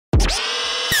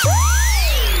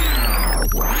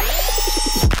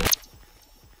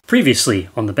Previously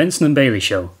on the Benson Bailey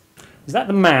show. Is that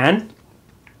the man?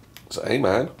 It's a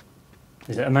man.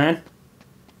 Is it a man?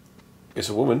 It's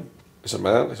a woman. It's a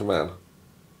man. It's a man.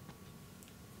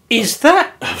 Is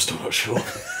that? I'm still not sure.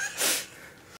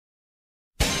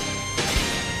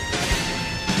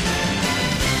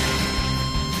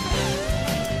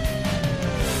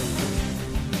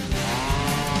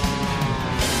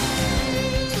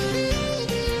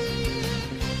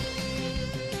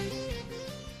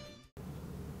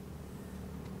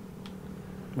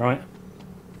 Right.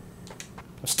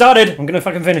 I've started! I'm gonna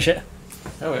fucking finish it.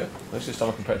 Oh yeah. Let's just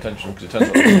stop and pay attention because it turns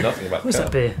out I know nothing about Where's the that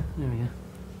cow. beer? There we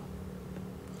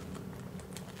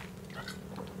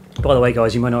go. By the way,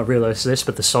 guys, you might not realise this,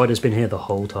 but the cider's been here the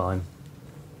whole time.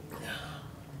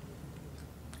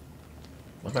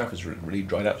 My mouth is really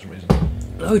dried out for some reason.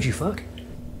 Oh, you fuck.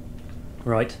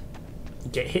 Right.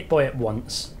 Get hit by it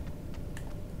once.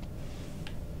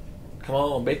 Come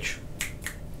on, bitch.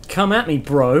 Come at me,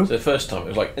 bro. So the first time it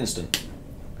was like instant.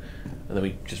 And then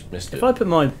we just missed it. If I put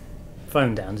my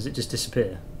phone down, does it just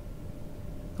disappear?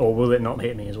 Or will it not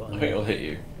hit me as well? I think it'll hit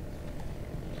you.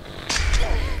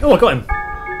 Oh, I got him.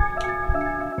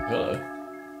 Hello.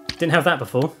 Didn't have that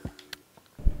before.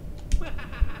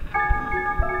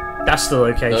 That's the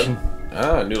location.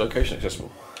 Ah, new location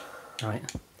accessible. Right.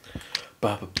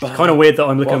 Ba, ba, ba. Kind of weird that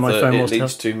I'm looking at my phone it whilst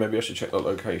leads to, maybe I should check that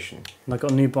location. and I've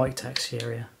got a new bike taxi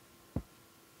area.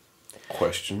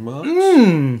 Question marks?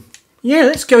 Yeah,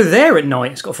 let's go there at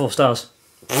night. It's got 4 stars.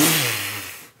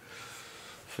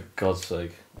 For God's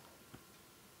sake.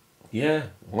 Yeah,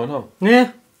 why not?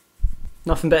 Yeah.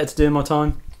 Nothing better to do in my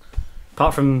time.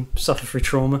 Apart from suffer through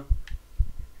trauma.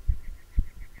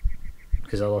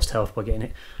 Because I lost health by getting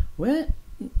it. Where?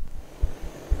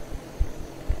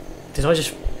 Did I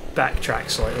just backtrack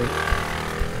slightly?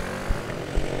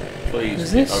 Please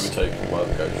Is get this? overtaken by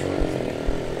the coach driver.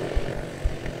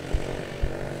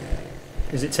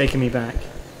 Is it taking me back?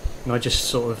 And I just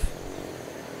sort of...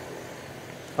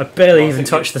 I barely even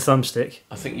touched the thumbstick.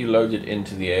 I think you loaded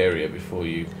into the area before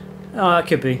you Oh, that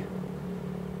could be.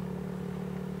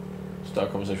 start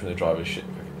a conversation with the driver.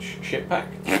 Shit back.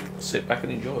 Sit back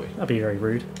and enjoy. That'd be very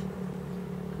rude.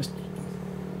 Just-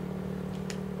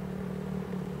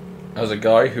 As a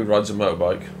guy who rides a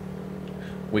motorbike,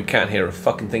 we can't hear a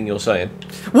fucking thing you're saying.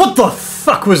 What the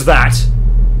fuck was that?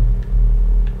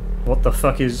 What the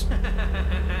fuck is...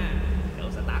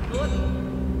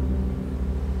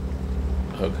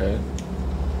 Okay.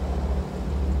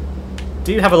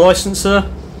 Do you have a license, sir?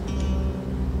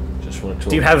 Just want to talk.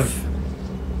 Do you have...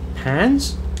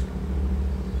 hands?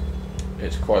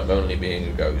 It's quite lonely being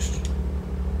a ghost.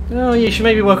 Oh, you should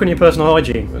maybe work on your personal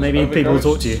hygiene. There's Maybe other people will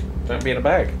talk ghosts. to you. Don't be in a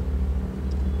bag.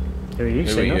 Who are you? Who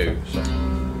Say are nothing.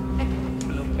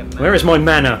 you? So, Where is my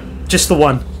manner? Just the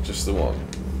one. just the one.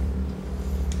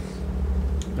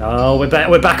 Oh, we're back.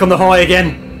 We're back on the high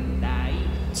again.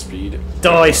 Speed.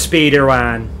 Die, Speed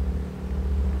Iran.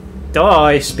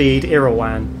 Die, Speed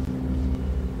Irawan.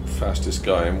 Fastest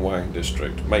guy in Wang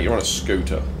District. Mate, you're on a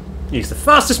scooter. He's the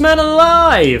fastest man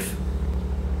alive.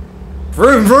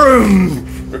 Vroom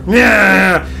vroom.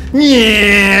 Yeah,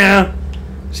 yeah.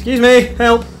 Excuse me,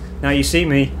 help. Now you see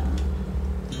me.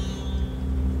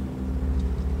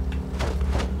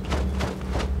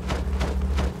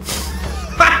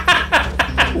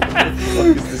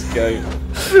 What is this game?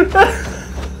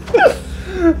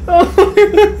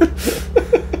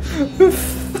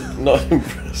 Not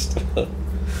impressed.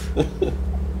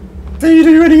 Do you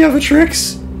do any other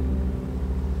tricks?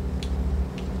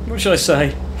 What should I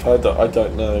say? I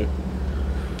don't know.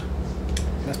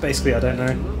 That's basically I don't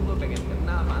know.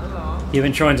 You've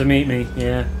been trying to meet me.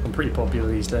 Yeah, I'm pretty popular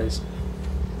these days.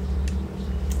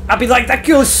 I'd be like, that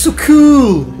girl is so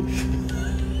cool.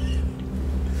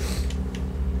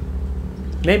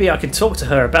 Maybe I could talk to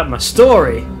her about my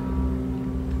story.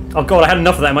 Oh god, I had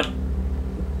enough of that in my...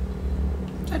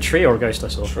 Is that a tree or a ghost I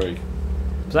saw? Tree.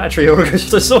 Was that a tree or a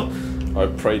ghost I saw? I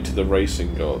prayed to the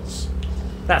racing gods.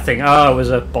 That thing, oh, it was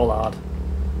a bollard.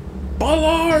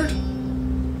 Bollard!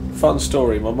 Fun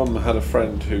story, my mum had a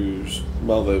friend whose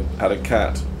mother had a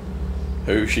cat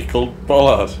who she called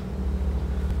Bollard.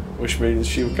 Which means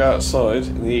she would go outside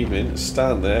in the evening,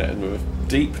 stand there and with a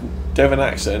deep Devon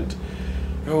accent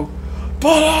go,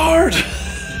 Bollard!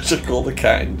 to call the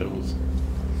cat indoors.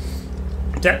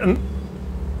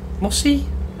 What's he?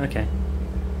 Okay.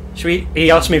 Should we... He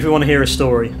asked me if we want to hear a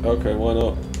story. Okay, why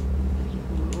not?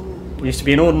 He used to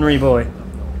be an ordinary boy.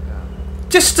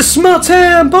 Just a small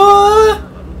town boy!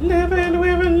 Living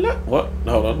with a what?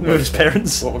 Hold on. With his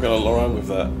parents. What we're going to lure on with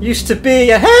that? Used to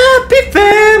be a happy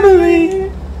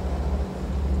family.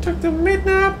 Took the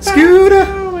midnight Scooter.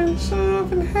 and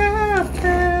something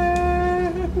happened.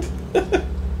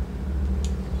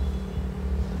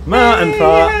 Mountain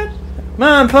Park.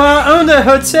 Mountain Park under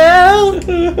hotel.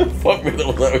 Fuck me, that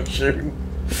was that tune.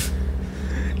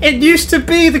 It used to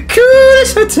be the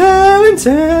coolest hotel in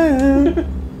town.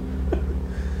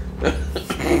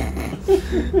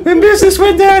 When business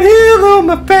went downhill, all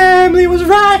my family was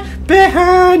right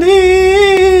behind it.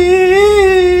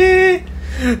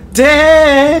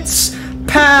 Debts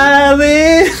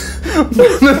piling,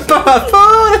 mama,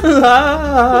 papa,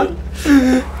 lot.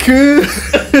 Could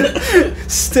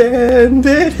stand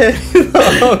it any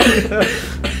longer.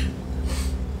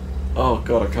 Oh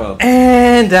god, I can't.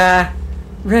 And I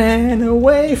ran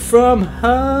away from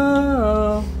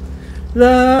home.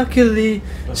 Luckily,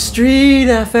 street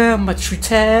I found my true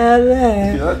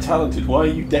talent. You're that talented, why are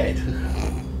you dead?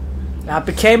 I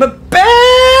became a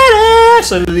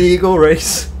badass illegal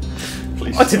race.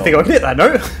 Please I didn't think I could hit that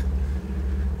note.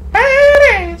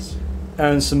 Badass.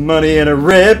 And some money and a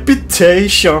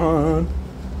reputation.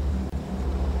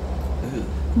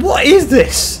 What is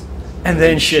this? And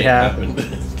then shit happened.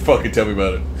 Fucking tell me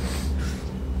about it.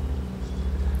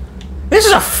 This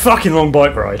is a fucking long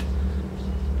bike ride.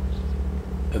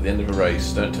 At the end of a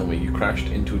race, don't tell me you crashed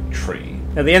into a tree.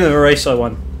 At the end of the race, I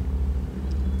won.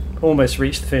 Almost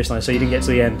reached the finish line, so you didn't get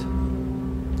to the end.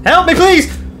 Help me,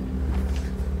 please!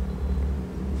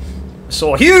 I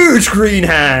saw a huge green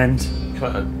hand.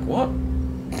 What?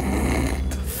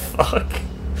 Fuck.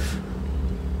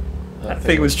 That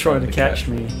thing was trying to catch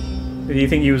me. Did you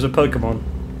think you was a Pokemon?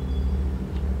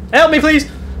 Help me, please!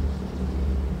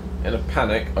 In a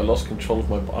panic, I lost control of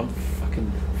my. I'm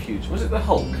fucking confused. Was it the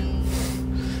Hulk?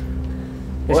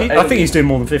 I think he's doing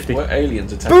more than 50. What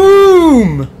aliens attacking?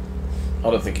 Boom! I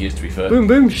don't think he is, to be fair. Boom,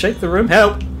 boom, shake the room.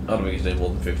 Help! I don't think he's doing more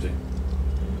than 50.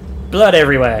 Blood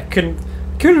everywhere. Couldn't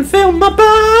feel my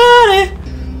body.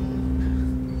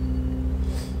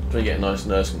 Try to get a nice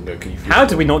nurse and go. Can you? How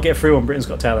did we not get through on Britain's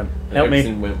Got Talent? Help me.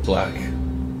 Everything went black.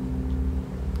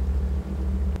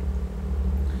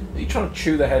 Are you trying to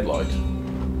chew the headlight?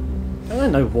 I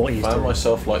don't know what he's I found doing.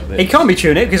 myself like this. He can't be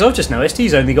chewing it because I've just noticed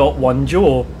he's only got one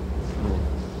jaw.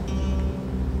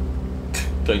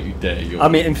 Don't you dare! I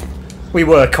mean, we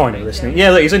were kind of listening. Yeah,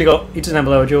 look, he doesn't have a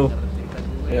lower jaw.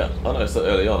 Yeah, I noticed that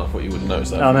early on. I thought you wouldn't notice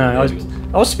that. Oh no,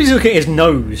 I was busy looking at his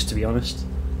nose, to be honest.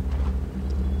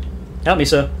 Help me,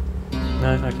 sir.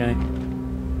 No, okay.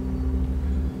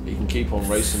 You can keep on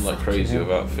racing like crazy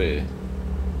without fear.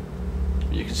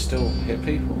 But you can still hit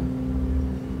people.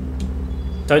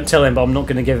 Don't tell him, but I'm not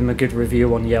going to give him a good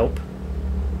review on Yelp.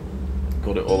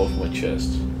 Got it all off my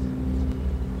chest.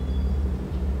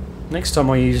 Next time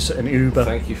I use an Uber.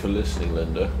 Thank you for listening,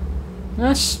 Linda.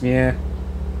 Yeah.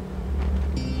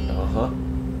 Uh-huh.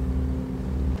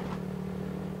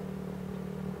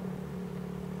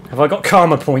 Have I got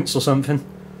karma points or something?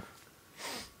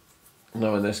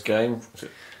 No, in this game.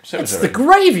 It's the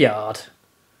graveyard.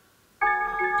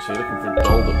 So you're looking for a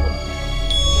doll that won.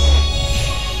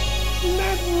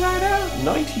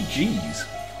 90 G's.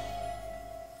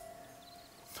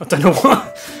 I don't know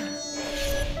what. So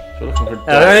you're looking for a doll.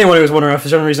 Anyone who was wondering, for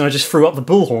some reason I just threw up the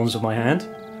bullhorns with my hand.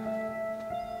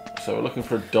 So we're looking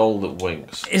for a doll that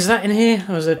winks. Is that in here?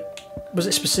 Or was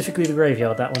it specifically the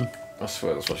graveyard, that one? I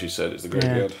swear that's what she said, it's the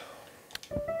graveyard.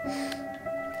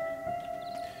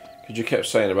 Because you kept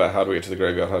saying about how do we get to the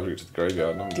graveyard, how do we get to the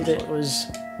graveyard. And I'm just like, was...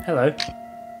 Hello.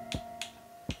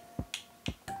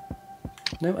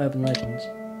 No urban legends.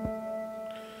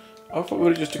 I thought we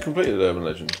would have just completed Urban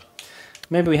Legend.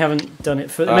 Maybe we haven't done it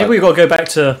for... Maybe we've got to go back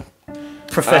to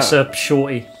Professor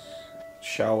Shorty.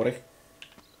 Shorty.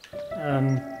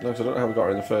 No, because I don't know how we got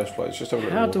her in the first place. Just have a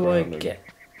little How walk do I around and- get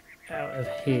out of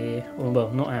here? Well,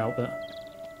 not out, but...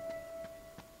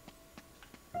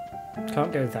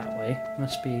 Can't go that way.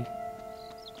 Must be...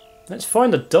 Let's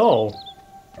find a doll.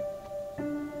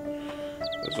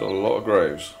 There's a lot of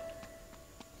graves.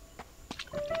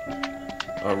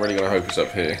 I'm really going to hope it's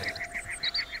up here.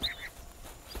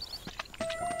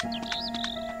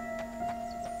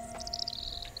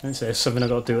 There's something I've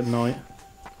got to do at night.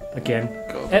 Again.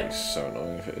 God, that'd be so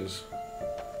annoying if it is.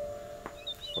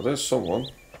 Well, there's someone.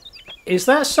 Is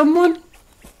that someone?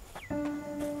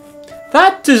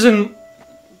 That doesn't...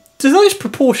 Do those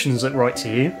proportions look right to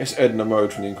you? It's Edna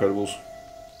Mode from The Incredibles.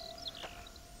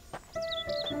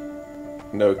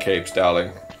 No capes,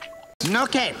 darling. No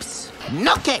capes.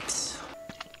 No capes.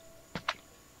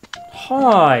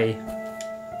 Hi.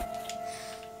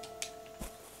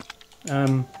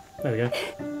 There we go.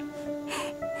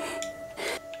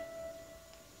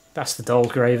 That's the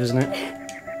doll's grave, isn't it?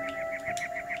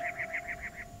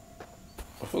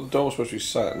 I thought the doll was supposed to be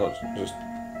sat, not just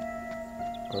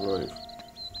a grave.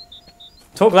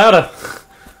 Talk louder.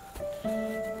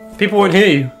 People won't hear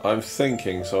you. I'm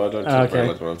thinking, so I don't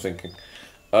realise what I'm thinking.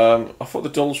 I thought the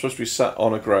doll was supposed to be sat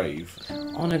on a grave.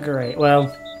 On a grave.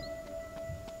 Well,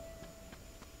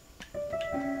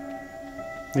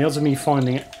 the odds of me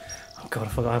finding it. Oh god, I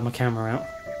forgot I had my camera out.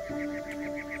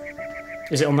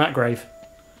 Is it on that grave?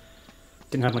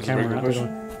 Didn't have my camera out, did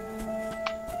I?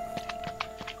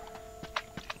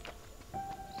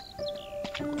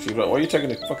 She's like, why are you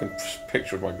taking a fucking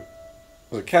picture of my...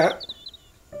 There's a cat?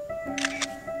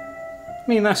 I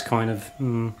mean, that's kind of...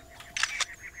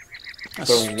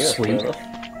 That's yeah, sweet.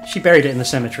 She buried it in the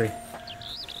cemetery.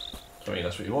 I mean,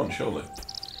 that's what you want, surely.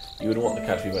 You would want the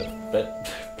cat to be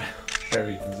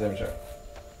buried in the cemetery.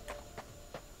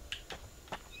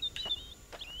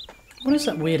 What is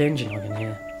that weird engine I can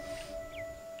hear?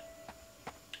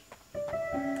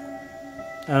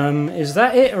 Is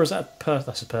that it, or is that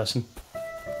that's a person?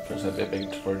 It's a bit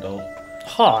big for a doll.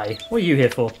 Hi, what are you here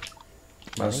for?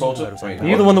 Manslaughter?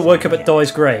 You're the one that woke up at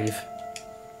Di's grave.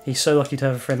 He's so lucky to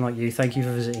have a friend like you. Thank you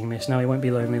for visiting, miss. Now he won't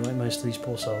be lonely like most of these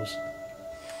poor souls.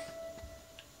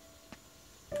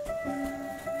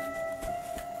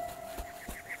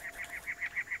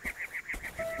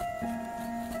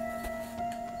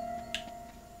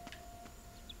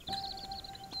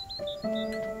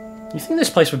 You think this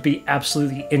place would be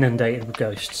absolutely inundated with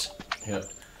ghosts? Yeah.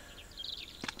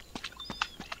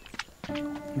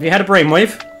 Have you had a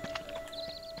brainwave?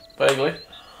 Vaguely.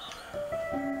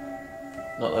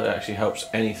 Not that it actually helps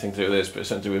anything to do with this, but it's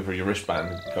something to do with your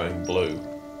wristband going blue.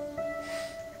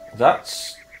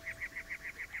 That's...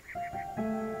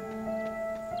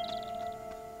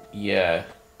 Yeah.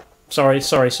 Sorry.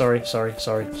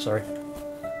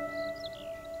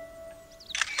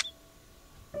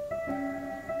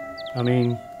 I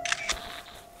mean...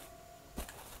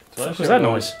 What was that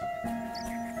noise?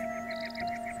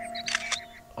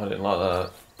 I didn't like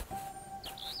that.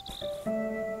 I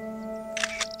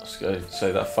was going to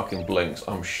say that fucking blinks.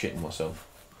 I'm shitting myself.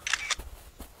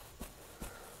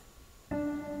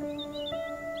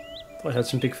 I heard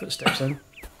some big footsteps then.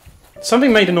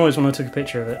 Something made a noise when I took a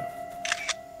picture of it.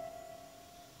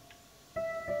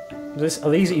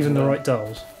 Are these even the right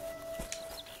dolls?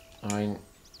 I mean,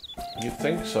 you'd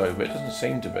think so, but it doesn't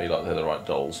seem to be like they're the right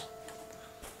dolls.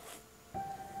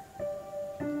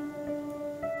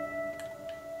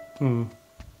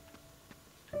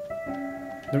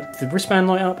 The wristband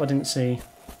light up? I didn't see.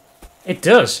 It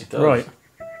does. It does. Right.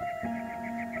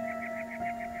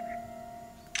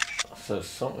 So there's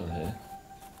something here.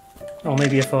 Oh,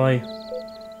 maybe if I...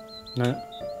 No.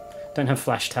 Don't have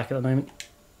flash tack at the moment.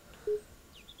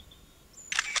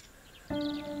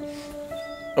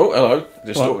 Oh, hello.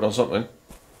 Just talking on something.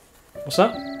 What's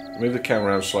that? Move the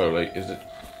camera around slowly. Is it...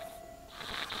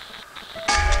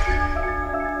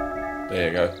 There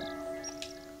you go.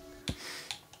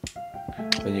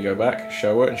 Then you go back,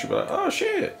 show her, and she'll be like, oh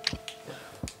shit!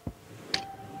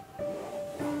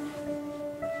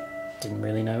 Didn't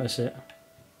really notice it.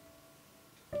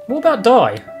 What about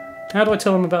Di? How do I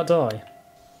tell him about Di?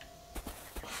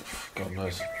 God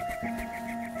knows.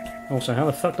 Also, how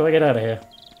the fuck do I get out of here?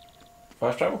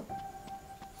 Fast travel?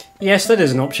 Yes, that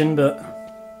is an option, but...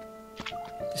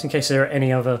 just in case there are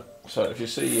any other... So if you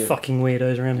see your fucking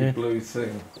weirdos around here. Blue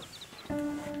thing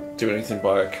do anything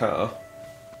by a car...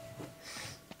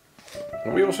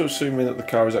 Are we also assuming that the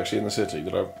car is actually in the city?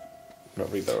 Did I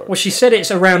not read that right? Well, she said it's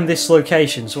around this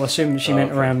location, so I assume she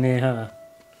meant around near her.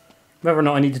 Whether or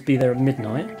not I needed to be there at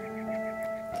midnight.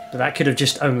 But that could have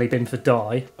just only been for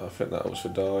Di. I think that was for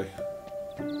Di.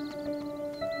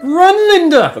 Run,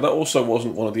 Linda! But that also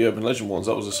wasn't one of the urban legend ones,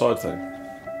 that was a side thing.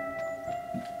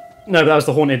 No, but that was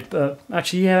the haunted...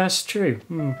 actually, yeah, that's true.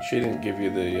 She didn't give you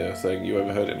the thing, you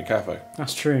overheard it in a cafe.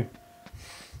 That's true.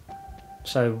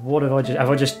 So, what have I just...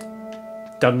 Have I just...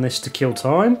 done this to kill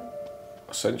time?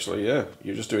 Essentially, yeah.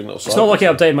 You're just doing little side. It's not like it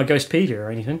updated my Ghostpedia or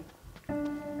anything.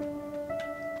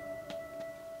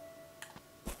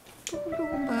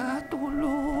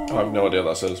 I have no idea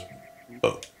what that says.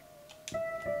 Oh.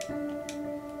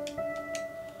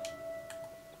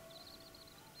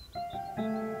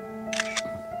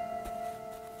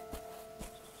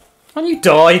 Can't you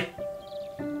die?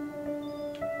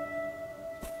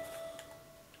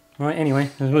 Right,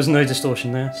 anyway, there was no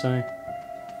distortion there, so...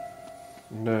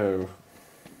 No.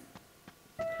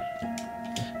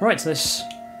 Right, so let's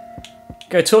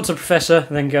go talk to the professor,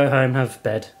 then go home, have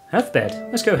bed. Have bed?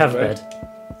 Let's go have bed.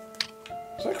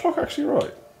 Is that clock actually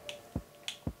right?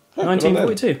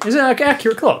 1942. Is it an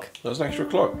accurate clock? That's an extra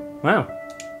clock. Wow.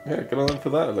 Yeah, good on them for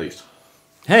that at least.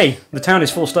 Hey, the town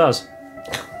is 4 stars.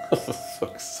 For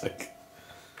fuck's sake.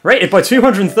 Rated by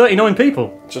 239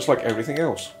 people. Just like everything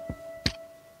else.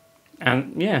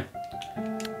 And, yeah.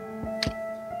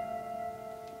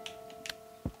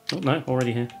 no,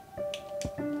 already here.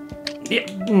 Yeah.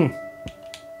 Mm.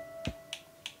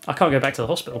 I can't go back to the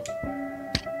hospital.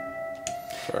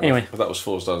 Anyway. But that was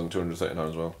 4,239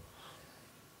 as well.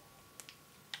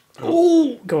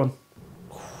 Oh, go on.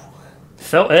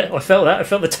 Felt it. I felt that. I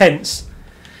felt the tense.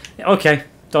 Okay.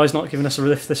 Die's not giving us a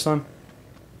lift this time.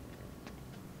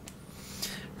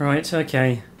 Right,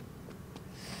 okay.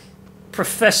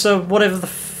 Professor, whatever the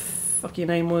fuck your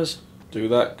name was. Do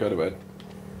that, go to bed.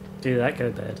 Do that,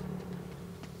 go to bed.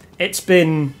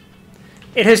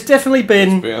 It has definitely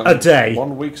been a day.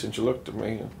 1 week since you looked at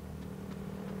me.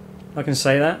 I can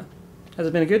say that. Has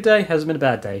it been a good day? Has it been a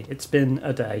bad day? It's been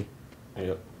a day.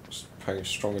 Yep. Just paying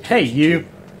strong attention Hey, you!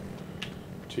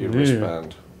 To your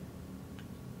wristband.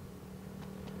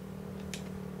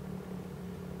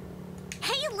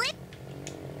 Hey,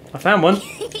 I found one.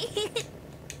 Hey,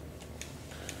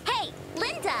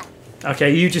 Linda!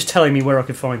 Okay, you just telling me where I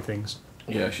could find things.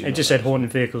 Yeah, it just said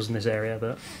haunted vehicles in this area,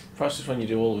 but... Perhaps it's when you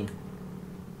do all of them.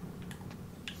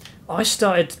 I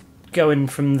started going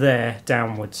from there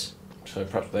downwards. So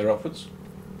perhaps they're upwards?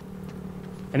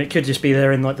 And it could just be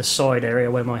there in like the side area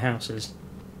where my house is.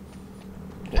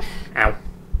 Ow.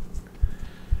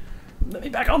 Let me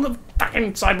back on the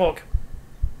fucking sidewalk.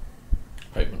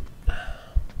 Pavement.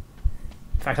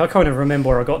 In fact, I can't even remember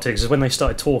where I got to, because when they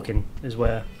started talking is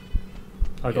where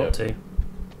I got to.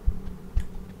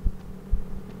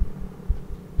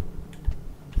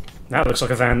 That looks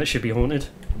like a van that should be haunted.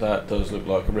 That does look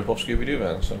like a rip-off Scooby-Doo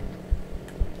van, so...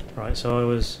 Right, so I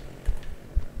was...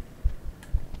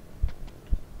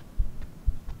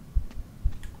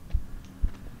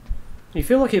 You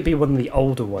feel like it'd be one of the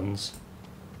older ones.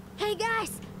 Hey,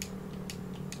 guys!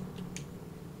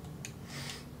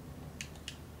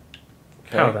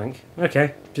 Okay. Power bank.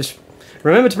 Okay, just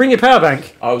remember to bring your power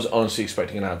bank. I was honestly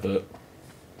expecting an advert.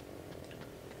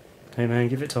 Hey man,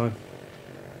 give it time.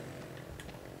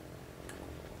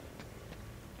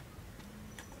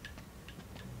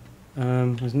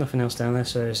 There's nothing else down there,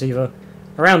 so it's either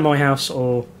around my house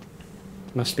or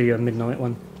must be a midnight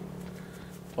one.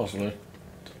 Possibly.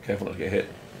 Careful not to get hit.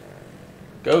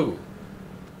 Go!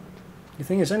 You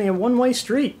think it's only a one-way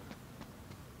street?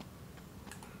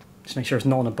 Just make sure it's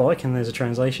not on a bike and there's a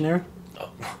translation error.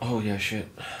 Oh yeah, shit.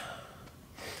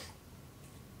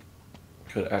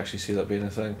 Could actually see that being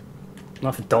a thing.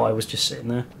 Not if Di was just sitting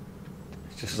there.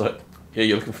 It's just like, yeah,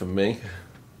 you're looking for me.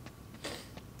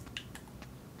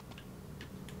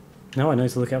 Now I know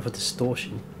to look out for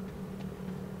distortion.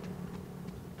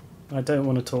 I don't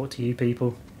want to talk to you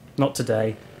people. Not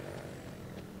today.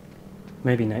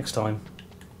 Maybe next time.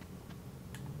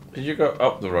 Did you go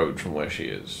up the road from where she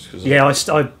is? Yeah,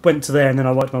 I went to there and then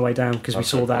I worked my way down because we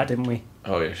saw that, didn't we?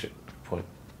 Oh yeah, shit. Good point.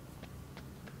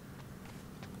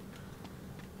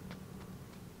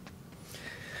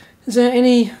 Is there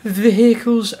any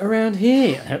vehicles around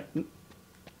here?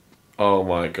 Oh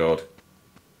my god.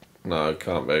 No, it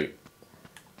can't be.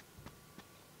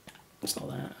 It's not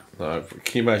that. No,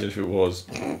 can you imagine if it was?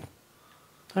 No,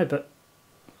 but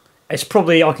it's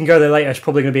probably, I can go there later, it's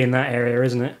probably going to be in that area,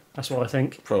 isn't it? That's what I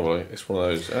think. Probably. It's one of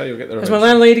those, oh, you'll get there. Has my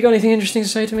landlady got anything interesting to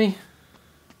say to me?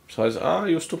 Besides,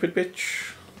 you stupid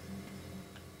bitch.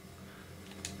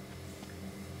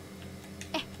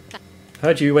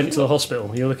 Heard you went to the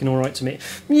hospital. You're looking alright to me.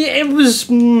 Yeah, it was...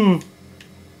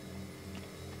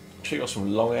 She got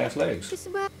some long ass legs.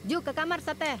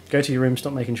 Go to your room,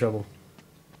 stop making trouble.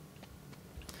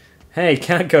 Hey,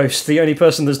 Cat Ghost, the only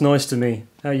person that's nice to me.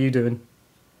 How are you doing?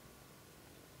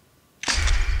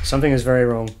 Something is very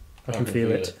wrong. I can feel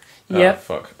it. Yep. Oh,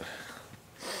 fuck.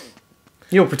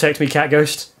 You'll protect me, Cat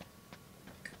Ghost.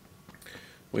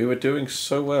 We were doing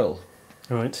so well.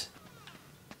 Right.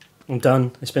 I'm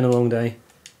done. It's been a long day.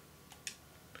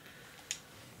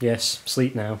 Yes,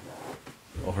 sleep now.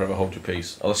 Or forever hold your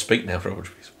peace. I'll speak now, forever hold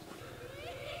your peace.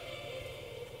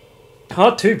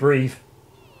 Hard to breathe.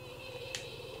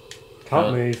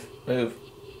 Can't move. Move.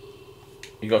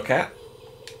 You got a cat?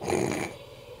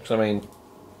 So, I mean...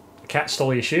 The cat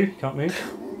stole your shoe. Can't move.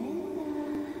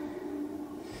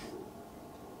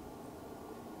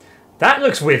 That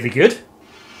looks weirdly good.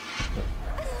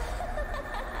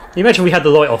 You imagine we had the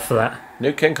light off for that.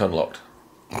 New kink unlocked.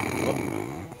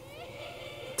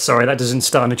 Sorry, that doesn't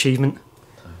start an achievement.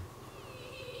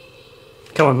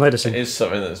 Come on, let us in. It is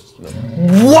something that's...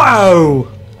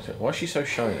 Wow! Why is she so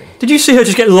shiny? Did you see her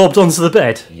just get lobbed onto the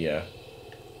bed? Yeah.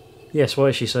 Yes, why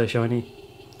is she so shiny?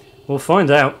 We'll find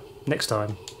out next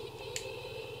time.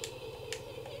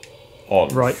 On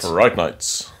Fright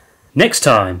Nights. Next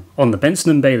time on the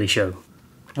Benson Bailey Show.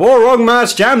 War Wrong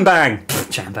Mass Jam Bang!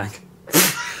 Jam Bang.